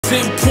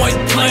10-point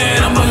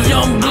plan. I'm a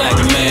young black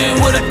man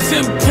with a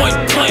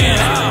 10-point plan.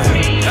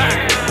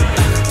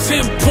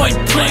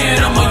 10-point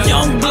plan. I'm a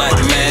young black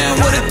man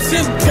with a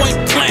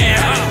 10-point plan.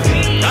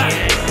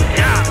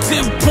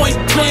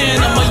 10-point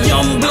plan. I'm a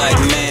young black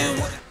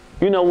man.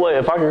 You know what?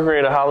 If I could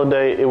create a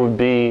holiday, it would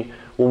be,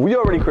 well, we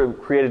already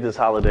created this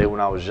holiday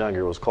when I was younger.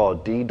 It was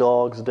called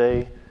D-Dog's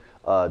Day,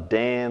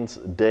 Dan's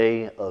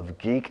Day of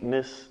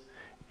Geekness.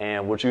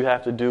 And what you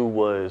have to do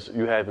was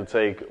you had to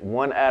take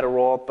one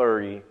Adderall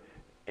 30,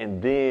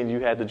 and then you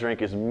had to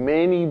drink as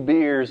many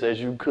beers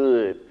as you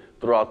could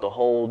throughout the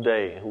whole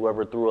day.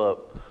 Whoever threw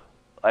up,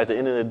 at the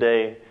end of the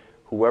day,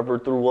 whoever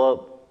threw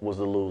up was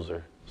the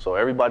loser. So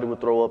everybody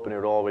would throw up, and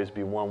there would always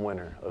be one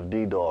winner of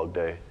D-Dog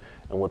Day.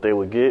 And what they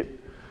would get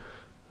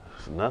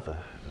is nothing.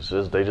 It's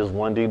just, they just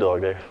won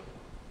D-Dog Day.